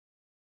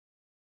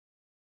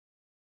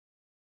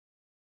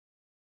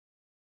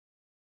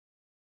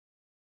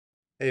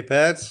Hey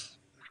Pat.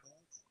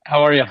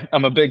 How are you?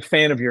 I'm a big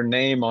fan of your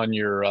name on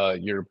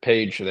your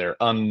page there,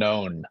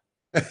 unknown.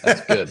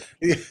 That's good.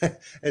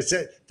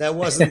 Yeah, that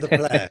wasn't the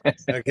plan.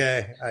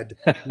 Okay,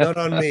 not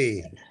on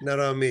me,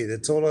 not on me.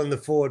 That's all on the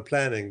forward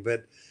planning.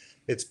 But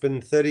it's been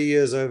 30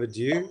 years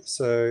overdue.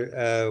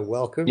 So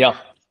welcome. Yeah,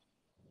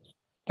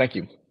 thank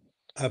you.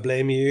 I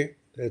blame you.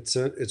 It's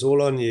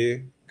all on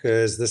you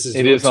because this is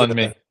It your is tour. on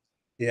me.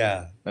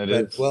 Yeah, It but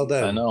is. well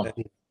I done know.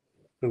 and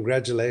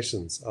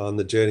congratulations on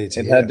the journey to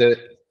It had here.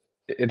 to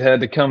it had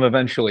to come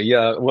eventually.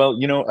 Yeah. Well,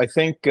 I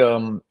think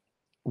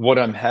what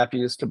I'm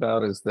happiest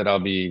about is that I'll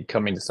be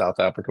coming to South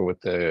Africa with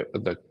the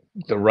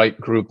right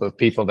group of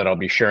people that I'll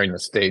be sharing the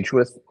stage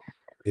with.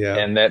 Yeah.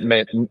 And that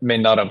may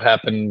not have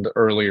happened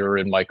earlier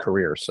in my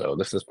career. So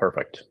this is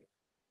perfect.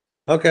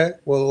 Okay.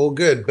 Well, all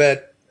good.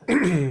 But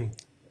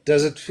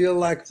does it feel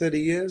like 30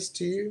 years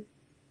to you?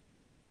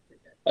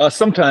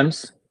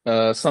 Sometimes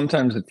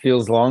it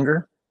feels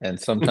longer, and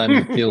sometimes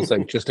it feels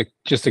like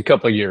just a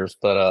couple of years.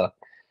 But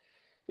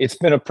it's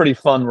been a pretty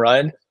fun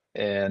ride,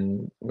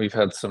 and we've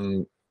had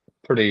some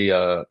pretty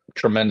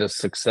tremendous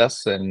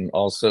success, and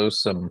also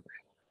some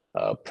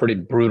pretty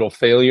brutal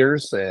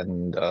failures.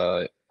 And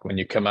when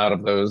you come out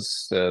of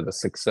those, the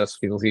success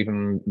feels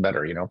even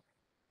better.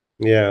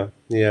 Yeah,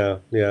 yeah,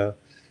 yeah.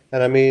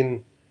 And I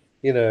mean,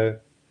 you know,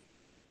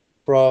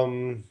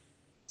 from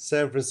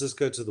San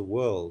Francisco to the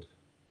world,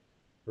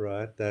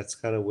 right? That's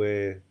kind of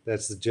where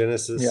that's the Yeah,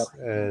 genesis.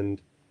 And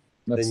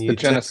then that's the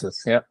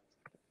genesis. Yeah.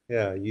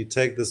 you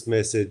take this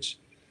message,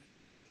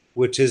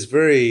 which is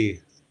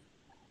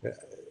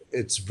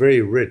it's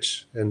very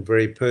rich and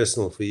very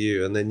personal for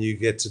you. And then you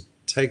get to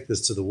take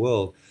this to the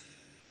world.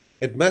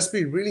 It must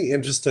be really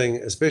interesting,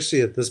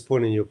 especially at this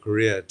point in your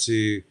career,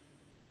 to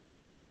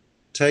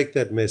take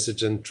that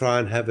message and try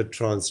and have it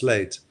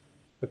translate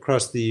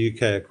across the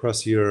UK,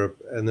 across Europe,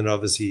 and then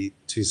obviously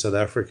to South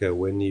Africa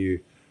when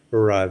you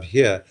arrive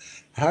here.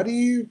 How do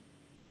you,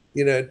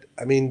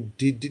 I mean,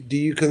 do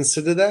you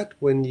consider that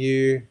when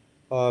you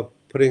are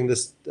putting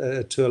this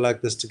a tour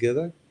like this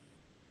together?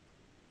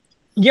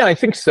 Yeah, I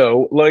think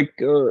so. Like,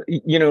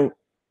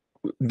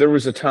 there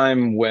was a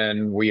time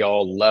when we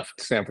all left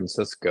San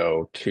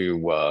Francisco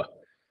to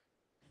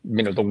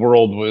the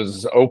world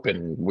was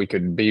open. We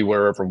could be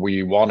wherever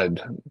we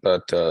wanted,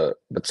 but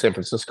San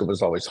Francisco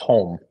was always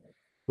home.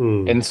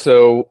 Hmm. And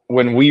so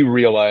when we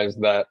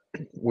realized that,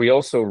 we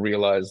also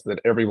realized that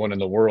everyone in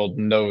the world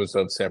knows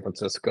of San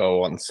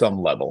Francisco on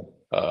some level,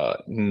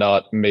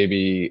 not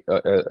maybe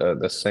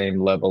the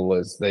same level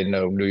as they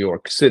know New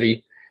York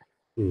City.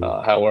 Hmm.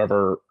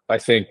 However, I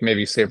think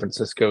maybe San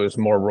Francisco is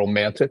more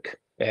romantic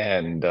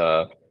and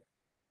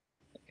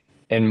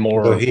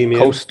more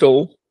Bohemian.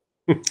 coastal.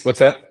 What's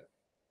that?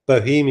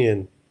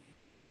 Bohemian.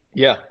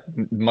 Yeah,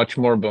 much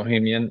more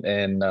bohemian,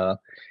 and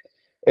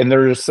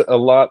there's a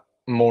lot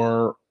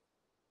more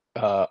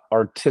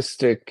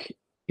artistic,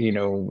 Hmm.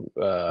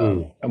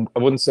 I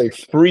wouldn't say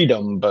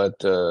freedom, but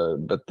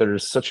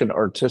there's such an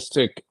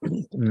artistic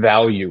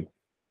value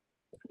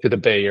to the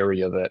Bay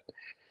Area that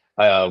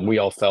we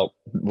all felt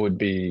would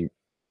be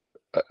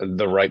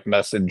the right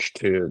message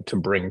to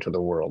bring to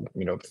the world.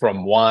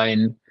 From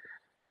wine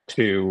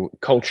to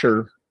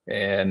culture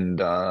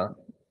and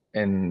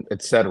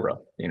etc.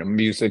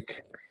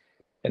 Music.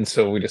 And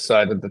so we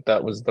decided that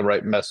that was the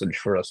right message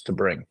for us to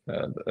bring.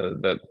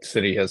 That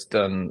city has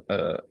done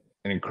an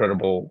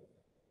incredible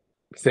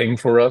thing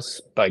for us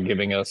by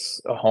giving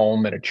us a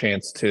home and a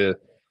chance to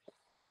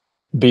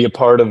be a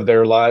part of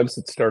their lives.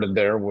 It started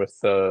there with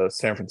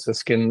San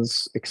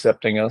Franciscans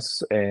accepting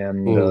us,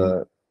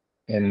 Hmm.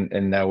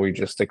 and now we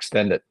just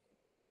extend it.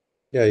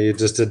 Yeah, you're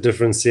just a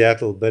different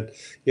Seattle. But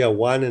yeah,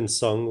 wine and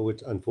song,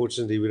 which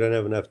unfortunately we don't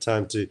have enough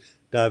time to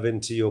dive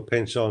into your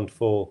penchant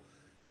for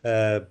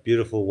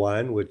beautiful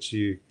wine, which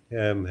you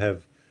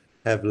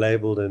have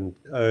labeled and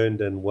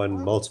owned and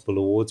won multiple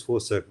awards for.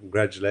 So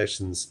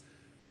congratulations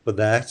for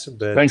that.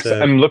 But Thanks.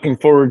 I'm looking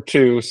forward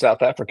to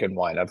South African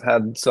wine. I've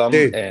had some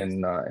dude,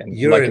 and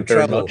you're like in it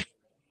very trouble. much.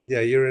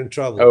 Yeah, you're in Oh,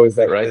 trouble is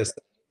that right? because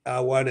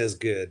our wine is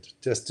good.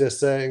 Just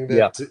saying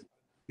Yeah. that,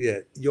 yeah,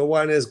 your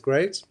wine is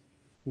great.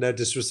 No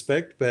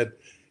disrespect, but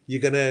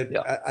you're gonna.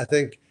 Yeah. I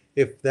think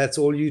if that's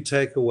all you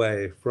take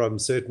away from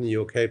certainly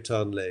your Cape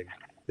Town leg,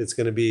 it's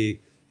going to be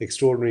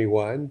extraordinary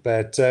wine.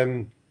 But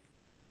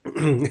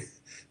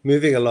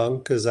moving along,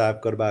 because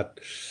I've got about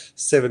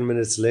 7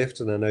 minutes left,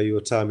 and I know your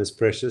time is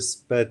precious.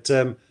 But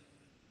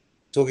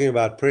talking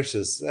about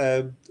precious,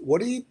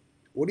 what do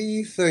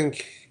you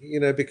think?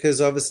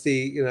 Because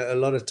obviously, a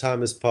lot of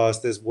time has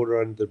passed. There's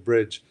water under the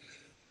bridge.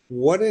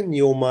 What in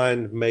your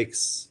mind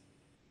makes,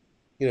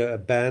 a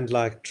band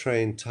like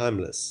Train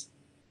timeless?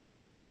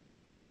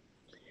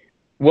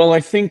 Well,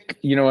 I think,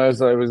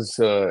 as I was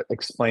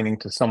explaining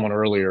to someone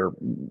earlier,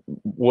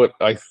 what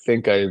I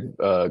think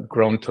I've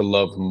grown to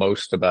love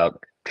most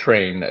about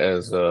Train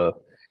as a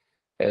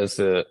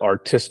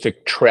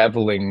artistic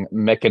traveling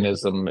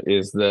mechanism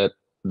is that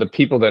the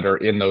people that are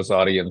in those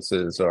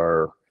audiences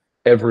are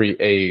every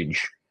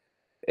age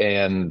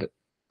and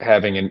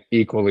having an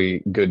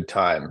equally good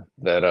time.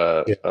 That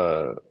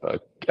Yeah.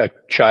 a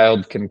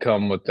child can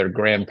come with their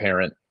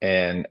grandparent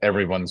and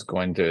everyone's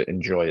going to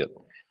enjoy it.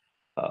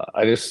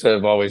 I just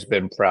have always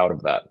been proud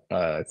of that.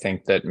 I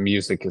think that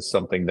music is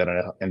something that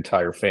an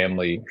entire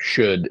family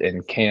should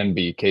and can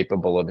be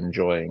capable of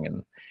enjoying,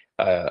 and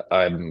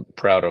I'm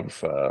proud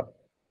of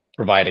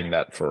providing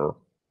that for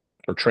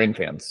train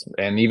fans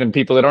and even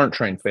people that aren't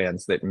train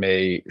fans that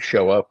may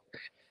show up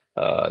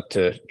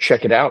to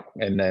check it out,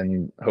 and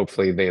then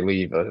hopefully they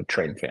leave a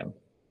train fan.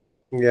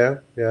 Yeah,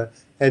 yeah.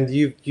 And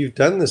you've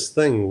done this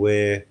thing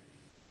where,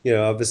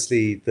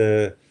 obviously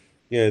the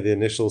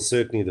initial,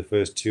 certainly the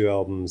first two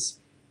albums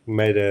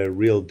made a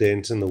real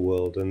dent in the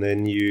world, and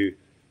then,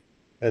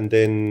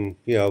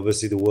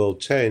 obviously the world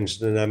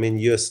changed, and I mean,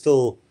 you're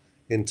still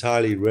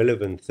entirely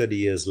relevant 30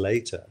 years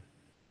later.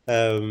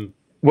 Um,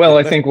 Well, it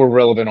I must, think we're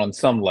relevant on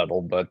some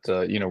level, but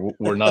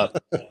we're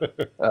not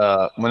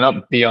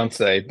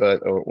Beyonce,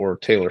 but or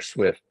Taylor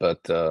Swift,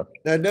 now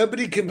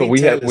nobody can but be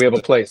Taylor we have a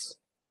Swift. place.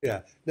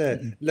 Yeah, no,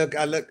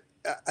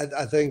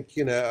 I think,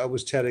 I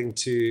was chatting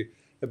to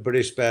a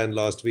British band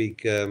last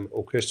week,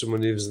 Orchestral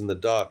Maneuvers in the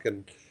Dark,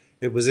 and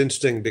it was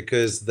interesting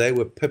because they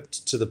were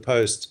pipped to the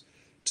post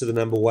to the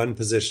number one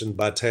position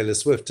by Taylor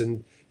Swift.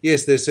 And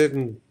yes, there's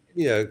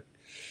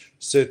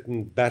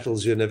certain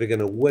battles you're never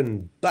going to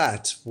win.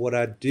 But what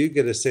I do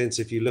get a sense,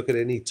 if you look at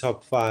any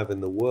top five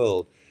in the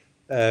world,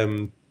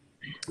 um,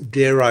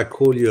 dare I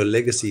call you a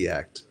legacy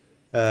act?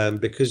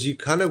 Because you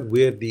kind of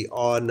weirdly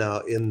are now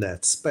in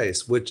that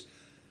space, which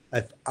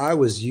if I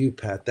was you,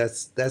 Pat,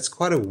 that's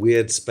quite a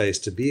weird space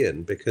to be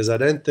in because I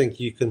don't think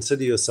you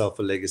consider yourself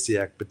a legacy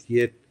act, but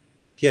yet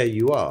here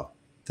you are,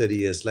 30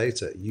 years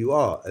later, you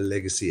are a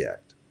legacy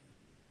act.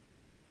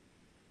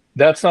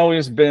 That's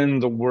always been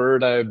the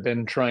word I've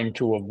been trying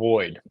to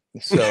avoid.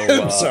 So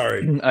I'm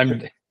sorry.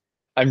 I'm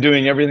I'm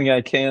doing everything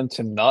I can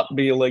to not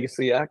be a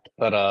legacy act,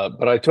 but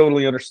I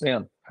totally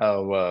understand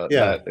how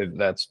Yeah.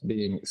 that's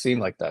being seen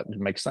like that. It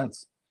makes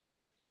sense.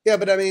 Yeah,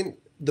 but I mean,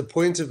 the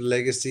point of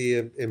legacy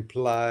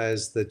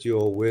implies that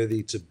you're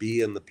worthy to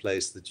be in the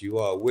place that you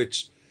are,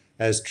 which,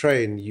 as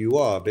trained, you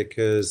are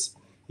because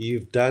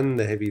you've done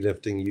the heavy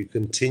lifting. You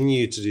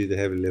continue to do the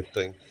heavy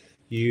lifting.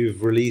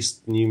 You've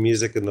released new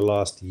music in the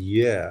last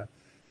year,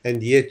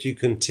 and yet you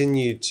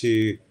continue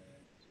to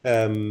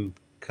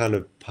kind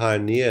of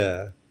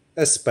pioneer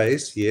a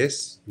space,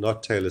 yes,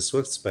 not Taylor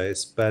Swift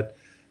space, but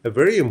a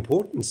very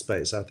important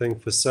space, I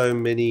think, for so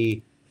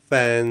many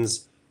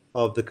fans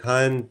of the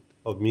kind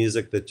of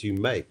music that you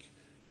make.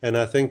 And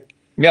I think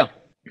Yeah.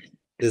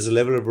 there's a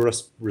level of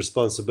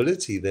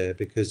responsibility there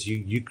because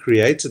you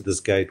created this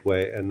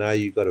gateway and now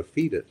you've got to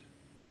feed it.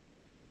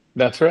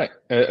 That's right.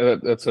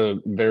 That's a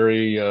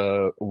very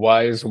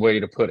wise way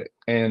to put it.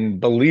 And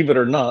believe it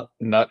or not,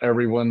 not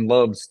everyone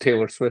loves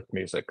Taylor Swift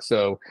music.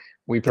 So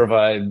we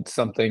provide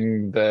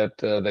something that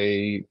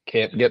they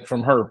can't get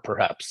from her,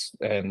 perhaps.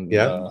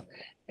 Yeah,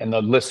 And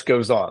the list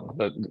goes on.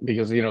 But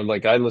because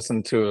like I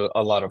listen to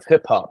a lot of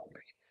hip hop,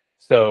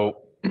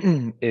 so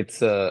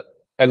it's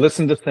I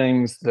listen to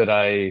things that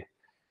I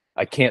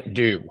can't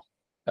do.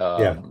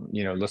 yeah,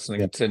 yeah.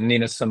 Listening to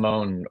Nina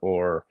Simone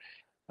or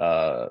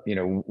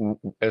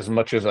as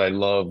much as I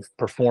love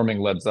performing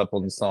Led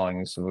Zeppelin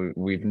songs,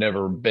 we've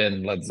never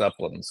been Led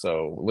Zeppelin.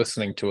 So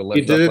listening to a You Led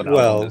did it Zeppelin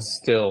album is well.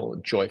 still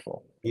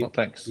joyful. You Well,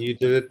 thanks. you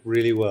did it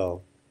really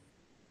well.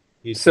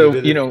 You So,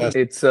 did it just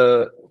it's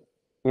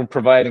we're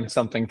providing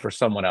something for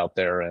someone out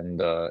there,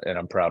 and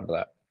I'm proud of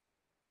that.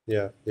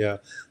 yeah, yeah.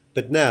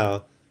 But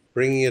now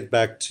bringing it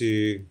back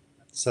to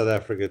South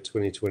Africa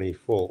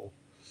 2024,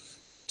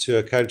 to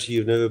a country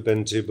you've never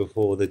been to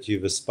before that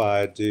you've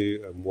aspired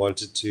to and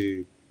wanted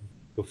to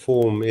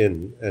perform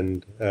in,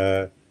 and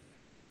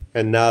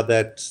now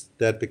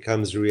that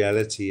becomes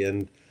reality.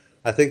 And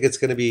I think it's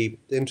going to be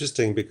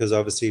interesting because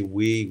obviously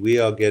we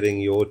are getting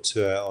your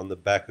tour on the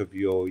back of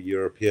your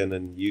European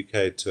and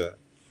UK tour.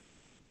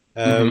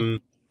 Hmm.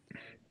 Um,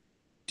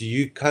 do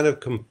you kind of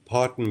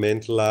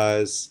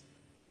compartmentalize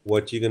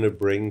what you're going to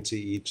bring to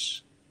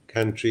each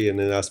country? And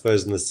then I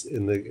suppose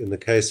in the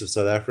case of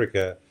South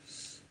Africa,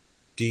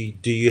 do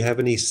you have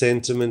any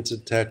sentiment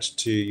attached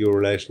to your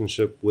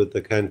relationship with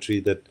the country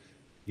that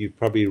you've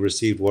probably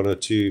received one or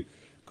two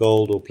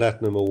gold or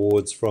platinum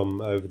awards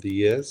from over the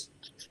years?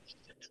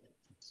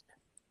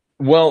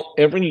 Well,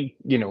 every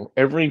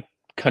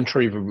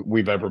country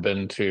we've ever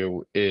been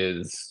to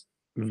is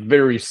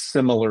very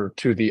similar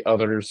to the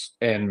others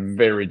and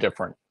very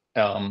different.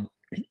 Um,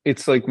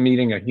 it's like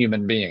meeting a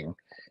human being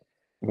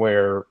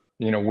where,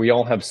 we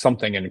all have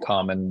something in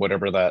common,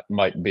 whatever that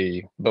might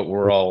be, but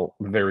we're all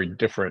very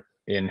different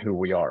in who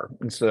we are.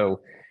 And so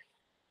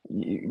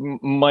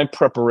my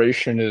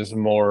preparation is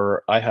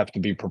more, I have to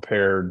be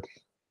prepared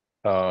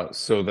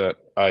so that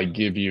I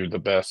give you the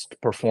best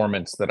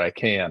performance that I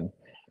can.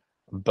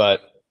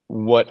 But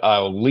what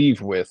I'll leave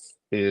with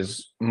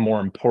is more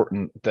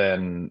important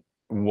than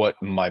what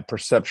my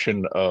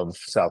perception of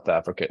South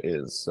Africa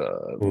is.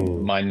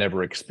 Mm, My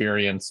never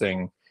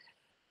experiencing,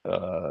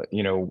 uh,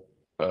 you know,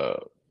 uh,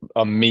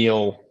 a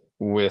meal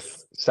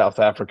with South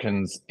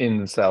Africans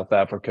in South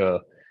Africa,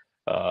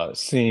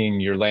 seeing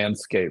your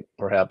landscape,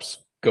 perhaps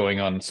going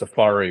on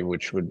safari,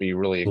 which would be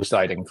really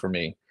exciting for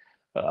me.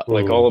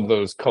 Like all Mm. of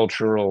those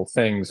cultural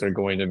things are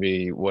going to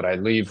be what I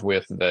leave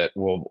with that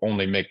will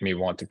only make me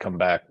want to come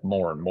back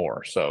more and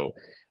more. So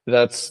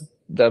that's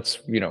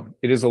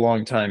it is a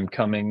long time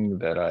coming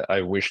that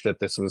I wish that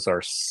this was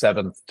our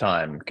seventh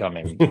time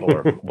coming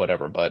or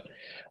whatever, but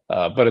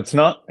it's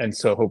not. And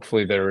so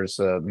hopefully there's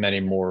many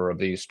more of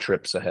these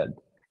trips ahead.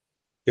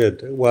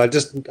 Good. Well,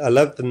 I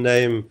love the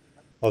name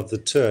of the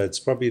tour. It's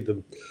probably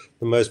the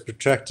most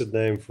protracted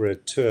name for a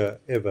tour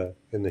ever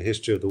in the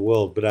history of the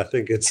world, but I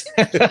think it's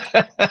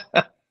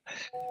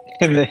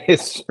In the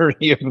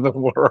history of the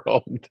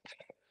world.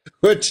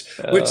 which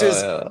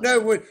is Yeah. no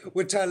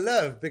which I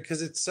love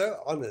because it's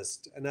so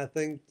honest, and I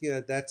think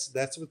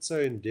that's what's so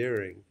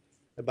endearing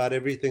about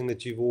everything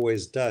that you've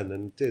always done,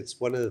 and it's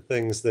one of the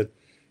things that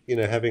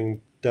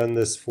having done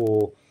this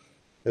for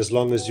as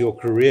long as your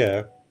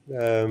career.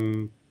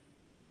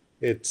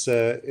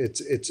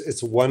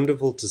 It's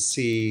wonderful to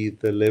see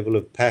the level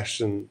of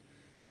passion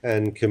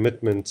and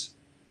commitment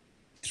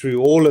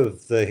through all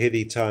of the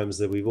heady times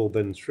that we've all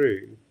been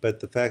through. But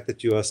the fact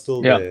that you are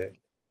still Yeah.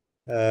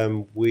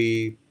 there,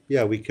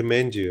 we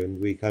commend you, and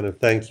we kind of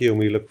thank you, and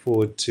we look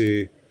forward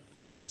to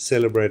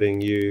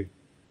celebrating you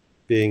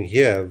being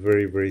here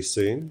very, very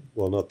soon.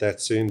 Well, not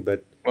that soon,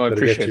 but Well, I got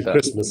to get appreciate through that.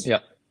 Christmas. Yeah.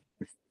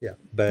 Yeah,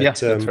 Yeah,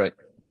 that's right.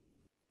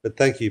 But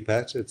thank you,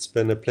 Pat. It's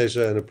been a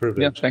pleasure and a Yeah,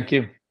 privilege. thank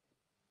you.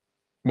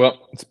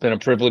 Well, it's been a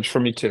privilege for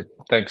me too.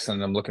 Thanks,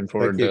 and I'm looking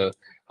forward you. to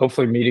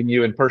hopefully meeting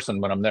you in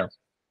person when I'm there.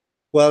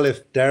 Well,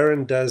 if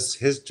Darren does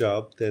his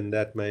job, then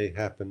that may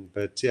happen.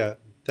 But yeah,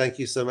 thank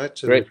you so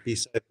much, and Great. be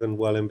safe and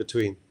well in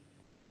between.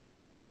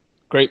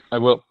 Great, I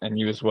will, and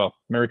you as well.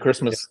 Merry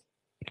Christmas.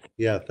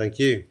 Yeah, thank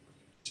you.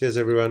 Cheers,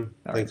 everyone.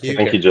 All Thank right, you.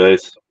 Thank you,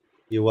 Jace.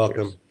 You're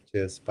welcome.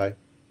 Cheers. Bye.